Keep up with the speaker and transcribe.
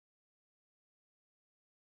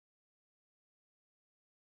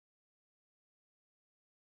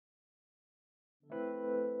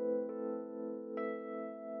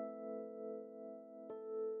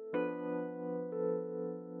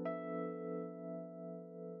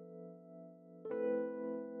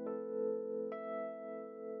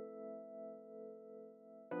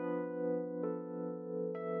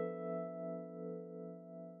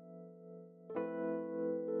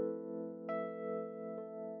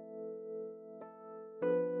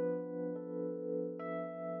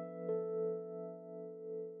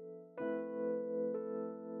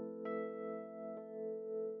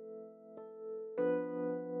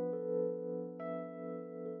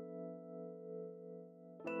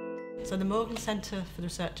So the Morgan Centre for the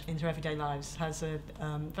Research into Everyday Lives has a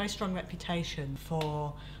very strong reputation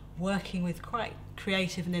for working with quite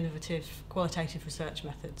creative and innovative qualitative research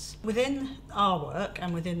methods. Within our work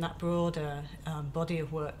and within that broader body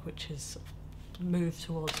of work which has moved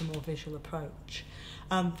towards a more visual approach,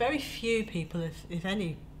 very few people, if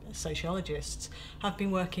any, sociologists have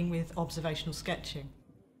been working with observational sketching.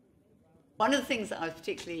 One of the things that I was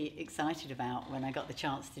particularly excited about when I got the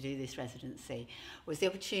chance to do this residency was the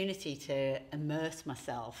opportunity to immerse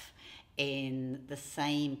myself in the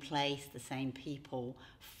same place, the same people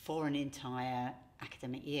for an entire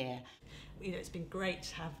academic year. You know, it's been great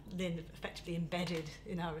to have Lynne effectively embedded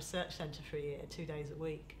in our research centre for a year, 2 days a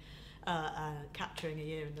week, capturing a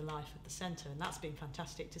year in the life of the centre, and that's been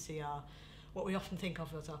fantastic to see what we often think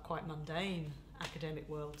of as our quite mundane academic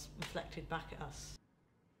worlds reflected back at us.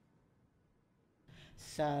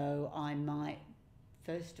 So I might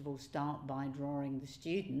first of all start by drawing the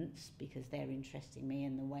students because they're interesting me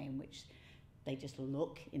in the way in which they just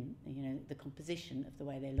look, in the composition of the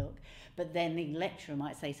way they look. But then the lecturer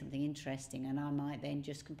might say something interesting and I might then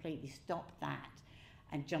just completely stop that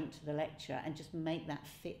and jump to the lecture and just make that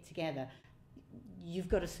fit together. You've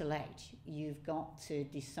got to select. You've got to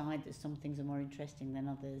decide that some things are more interesting than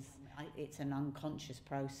others. It's an unconscious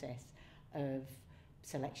process of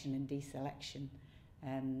selection and deselection.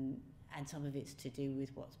 And some of it's to do with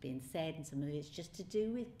what's being said and some of it's just to do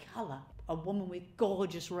with colour. A woman with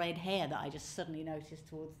gorgeous red hair that I just suddenly noticed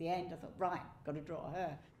towards the end, I thought, right, got to draw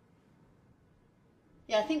her.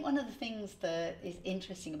 Yeah, I think one of the things that is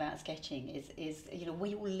interesting about sketching is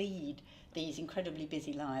we all lead these incredibly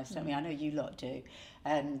busy lives, don't we? I know you lot do.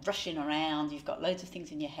 Rushing around, you've got loads of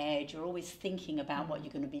things in your head, you're always thinking about what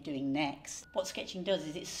you're going to be doing next. What sketching does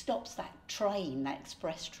is it stops that train, that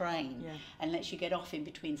express train, and lets you get off in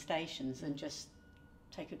between stations and just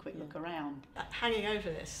take a quick look around. Hanging over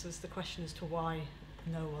this was the question as to why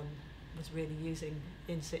no one was really using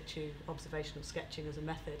in situ observational sketching as a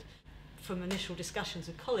method. From initial discussions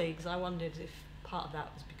with colleagues, I wondered if part of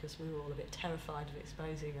that was because we were all a bit terrified of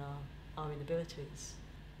exposing our inabilities.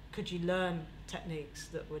 Could you learn techniques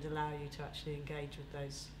that would allow you to actually engage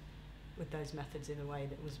with those methods in a way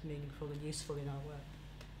that was meaningful and useful in our work?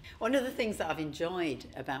 One of the things that I've enjoyed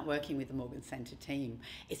about working with the Morgan Centre team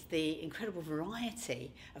is the incredible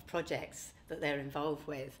variety of projects that they're involved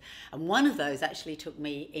with. And one of those actually took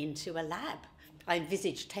me into a lab. I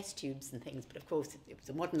envisaged test tubes and things, but of course it was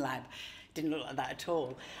a modern lab. It didn't look like that at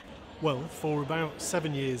all. Well, for about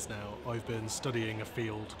 7 years now, I've been studying a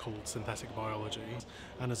field called synthetic biology.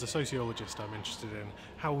 And as a sociologist, I'm interested in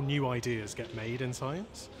how new ideas get made in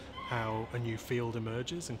science, how a new field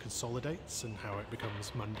emerges and consolidates and how it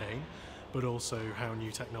becomes mundane, but also how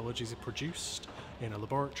new technologies are produced in a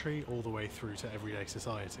laboratory all the way through to everyday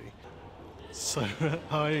society. So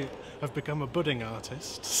I have become a budding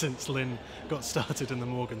artist since Lynne got started in the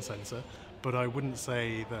Morgan Centre, but I wouldn't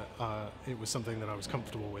say that it was something that I was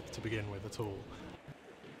comfortable with to begin with at all.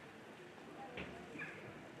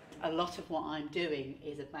 A lot of what I'm doing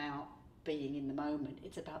is about being in the moment.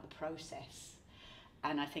 It's about the process.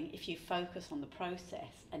 And I think if you focus on the process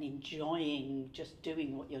and enjoying just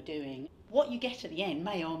doing what you're doing, what you get at the end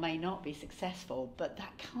may or may not be successful, but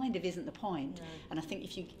that kind of isn't the point. No. And I think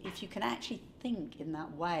if you can actually think in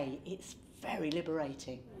that way, it's very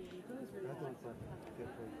liberating.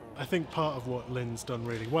 I think part of what Lynne's done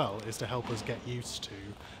really well is to help us get used to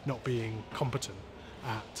not being competent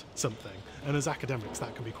at something. And as academics,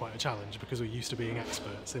 that can be quite a challenge because we're used to being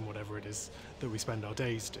experts in whatever it is that we spend our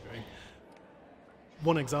days doing.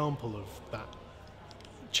 One example of that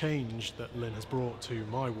change that Lynne has brought to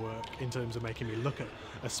my work in terms of making me look at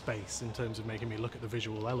a space, in terms of making me look at the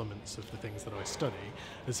visual elements of the things that I study,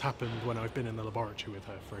 has happened when I've been in the laboratory with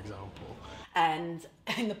her, for example. And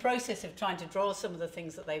in the process of trying to draw some of the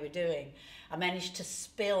things that they were doing, I managed to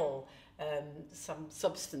spill some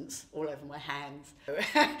substance all over my hands.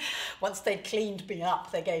 Once they'd cleaned me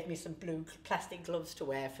up, they gave me some blue plastic gloves to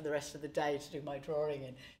wear for the rest of the day to do my drawing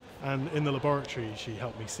in. And in the laboratory, she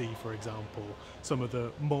helped me see, for example, some of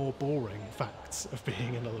the more boring facts of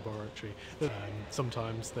being in a laboratory.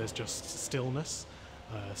 Sometimes there's just stillness,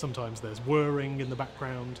 sometimes there's whirring in the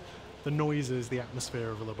background. The noises, the atmosphere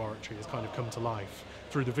of a laboratory has kind of come to life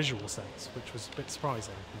through the visual sense, which was a bit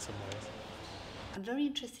surprising in some ways. I'm very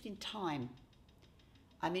interested in time.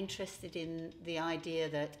 I'm interested in the idea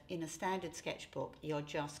that in a standard sketchbook, you're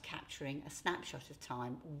just capturing a snapshot of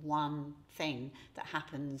time, one thing that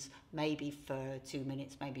happens maybe for 2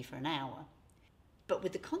 minutes, maybe for an hour. But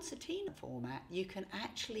with the concertina format, you can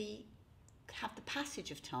actually have the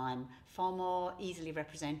passage of time far more easily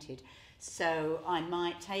represented. So I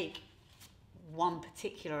might take one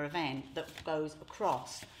particular event that goes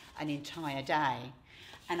across an entire day.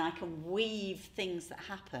 And I can weave things that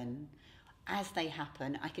happen as they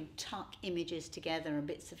happen. I can tuck images together and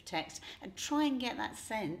bits of text and try and get that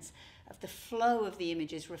sense of the flow of the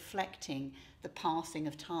images reflecting the passing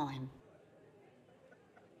of time.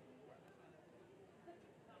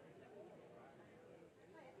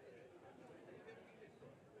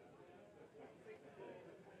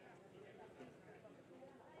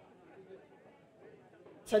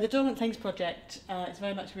 So the Dormant Things project is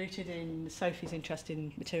very much rooted in Sophie's interest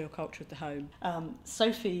in material culture of the home.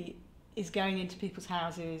 Sophie is going into people's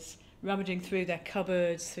houses, rummaging through their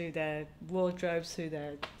cupboards, through their wardrobes, through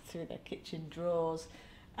their kitchen drawers,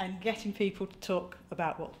 and getting people to talk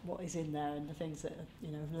about what is in there and the things that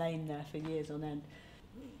have lain there for years on end.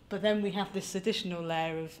 But then we have this additional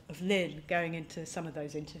layer of Lynne going into some of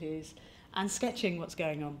those interviews and sketching what's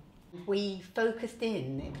going on. We focused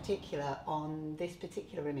in particular on this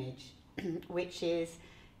particular image, which is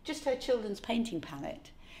just her children's painting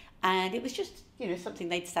palette. And it was just, something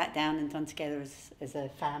they'd sat down and done together as a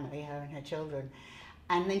family, her and her children.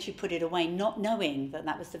 And then she put it away, not knowing that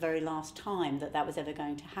that was the very last time that was ever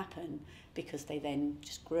going to happen, because they then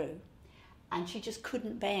just grew. And she just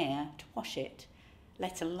couldn't bear to wash it,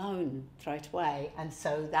 let alone throw it away. And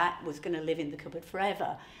so that was going to live in the cupboard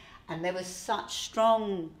forever. And there was such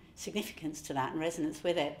strong significance to that and resonance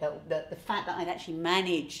with it, that the fact that I'd actually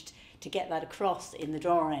managed to get that across in the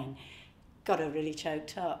drawing got her really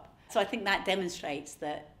choked up. So I think that demonstrates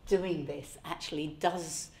that doing this actually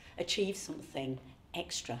does achieve something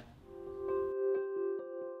extra.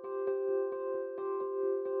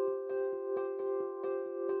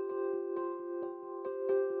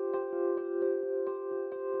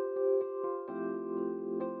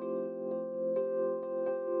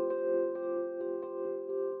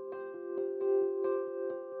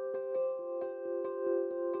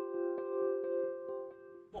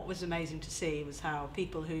 What was amazing to see was how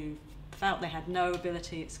people who felt they had no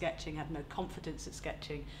ability at sketching, had no confidence at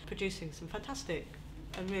sketching, producing some fantastic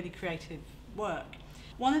and really creative work.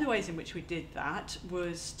 One of the ways in which we did that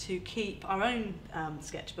was to keep our own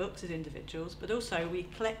sketchbooks as individuals, but also we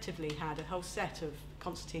collectively had a whole set of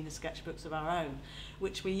concertina sketchbooks of our own,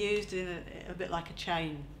 which we used in a bit like a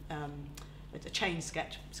chain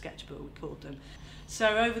sketchbook, we called them.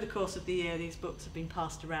 So over the course of the year, these books have been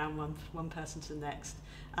passed around one person to the next,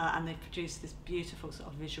 and they've produced this beautiful sort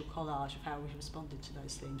of visual collage of how we've responded to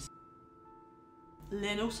those themes.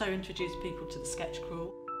 Lynne also introduced people to the sketch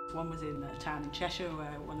crawl. One was in a town in Cheshire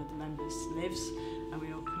where one of the members lives, and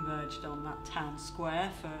we all converged on that town square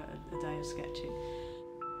for a day of sketching.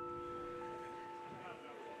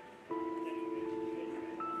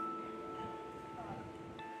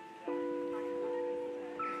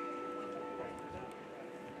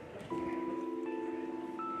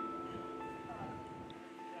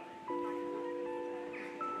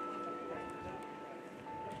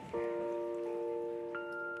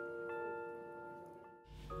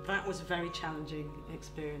 That was a very challenging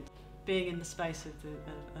experience. Being in the space of the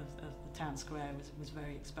town square was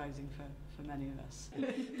very exposing for many of us.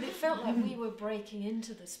 It felt like we were breaking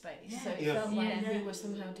into the space, so it felt like we were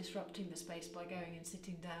somehow disrupting the space by going and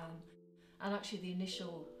sitting down. And actually the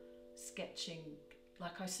initial sketching,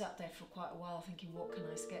 like I sat there for quite a while thinking, what can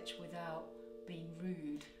I sketch without being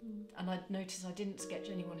rude? And I noticed I didn't sketch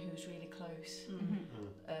anyone who was really close,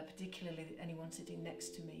 particularly anyone sitting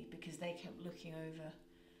next to me, because they kept looking over.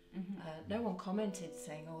 No one commented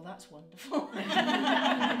saying, oh, that's wonderful.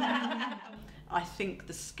 I think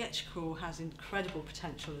the sketch crawl has incredible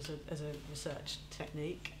potential as a research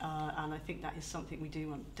technique, and I think that is something we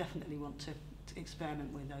definitely want to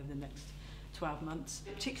experiment with over the next 12 months,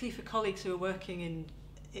 particularly for colleagues who are working in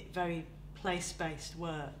very place-based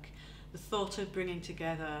work. The thought of bringing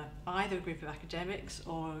together either a group of academics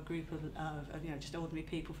or a group of just ordinary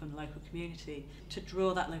people from the local community to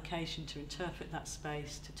draw that location, to interpret that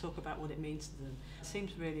space, to talk about what it means to them,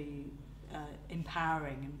 seems really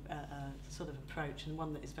empowering sort of approach, and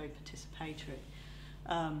one that is very participatory.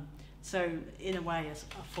 So in a way, as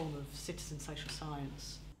a form of citizen social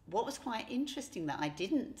science. What was quite interesting that I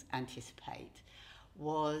didn't anticipate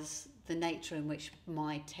was the nature in which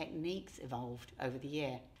my techniques evolved over the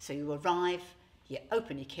year. So you arrive, you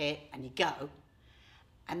open your kit and you go,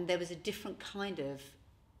 and there was a different kind of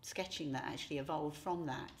sketching that actually evolved from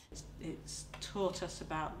that. It's taught us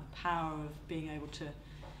about the power of being able to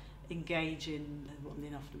engage in what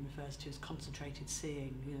Lynne often refers to as concentrated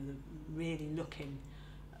seeing, really looking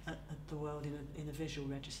at the world in a visual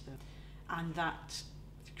register. And that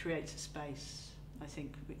creates a space, I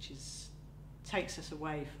think, which takes us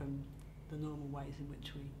away from the normal ways in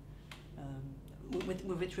which we with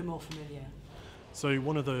which we're more familiar. So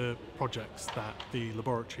one of the projects that the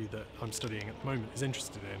laboratory that I'm studying at the moment is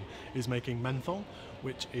interested in is making menthol,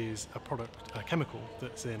 which is a chemical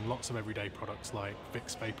that's in lots of everyday products like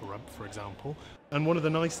Vicks Vapor Rub, for example. And one of the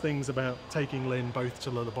nice things about taking Lynne both to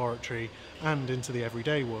the laboratory and into the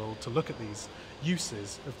everyday world to look at these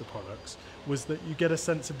uses of the products was that you get a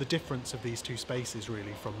sense of the difference of these two spaces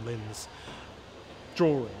really from Lynne's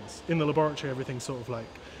drawings. In the laboratory, everything's sort of like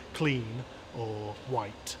clean or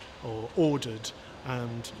white or ordered,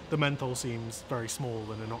 and the menthol seems very small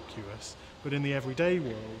and innocuous. But in the everyday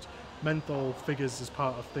world, menthol figures as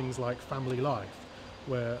part of things like family life,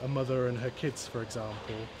 where a mother and her kids, for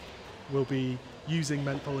example, will be using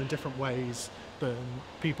menthol in different ways than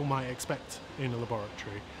people might expect in a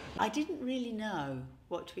laboratory. I didn't really know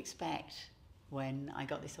what to expect when I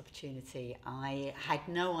got this opportunity. I had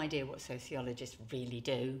no idea what sociologists really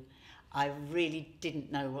do. I really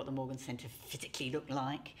didn't know what the Morgan Centre physically looked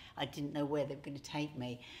like. I didn't know where they were going to take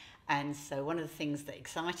me. And so one of the things that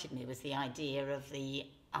excited me was the idea of the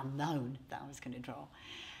unknown that I was going to draw.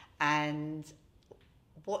 And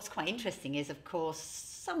what's quite interesting is, of course,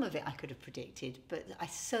 some of it I could have predicted, but I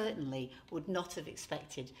certainly would not have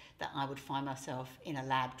expected that I would find myself in a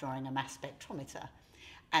lab drawing a mass spectrometer.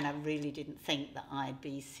 And I really didn't think that I'd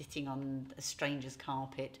be sitting on a stranger's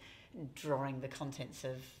carpet drawing the contents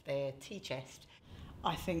of their tea chest.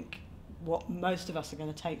 I think what most of us are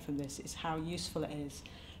going to take from this is how useful it is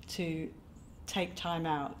to take time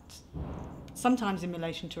out, sometimes in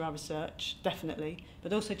relation to our research, definitely,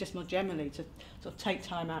 but also just more generally to sort of take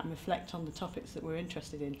time out and reflect on the topics that we're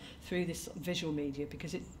interested in through this visual media,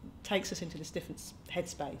 because it takes us into this different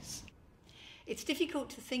headspace. It's difficult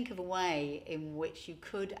to think of a way in which you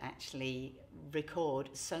could actually record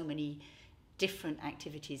so many different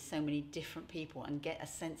activities, so many different people, and get a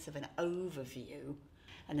sense of an overview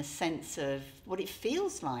and a sense of what it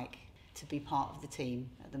feels like to be part of the team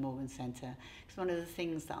at the Morgan Centre. Because one of the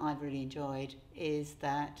things that I've really enjoyed is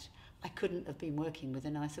that I couldn't have been working with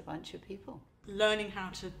a nicer bunch of people. Learning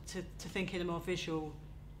how to think in a more visual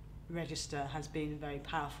register has been a very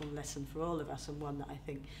powerful lesson for all of us, and one that I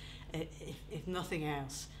think, if nothing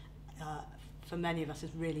else, for many of us has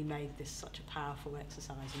really made this such a powerful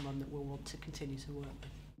exercise, and one that we'll want to continue to work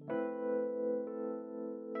with.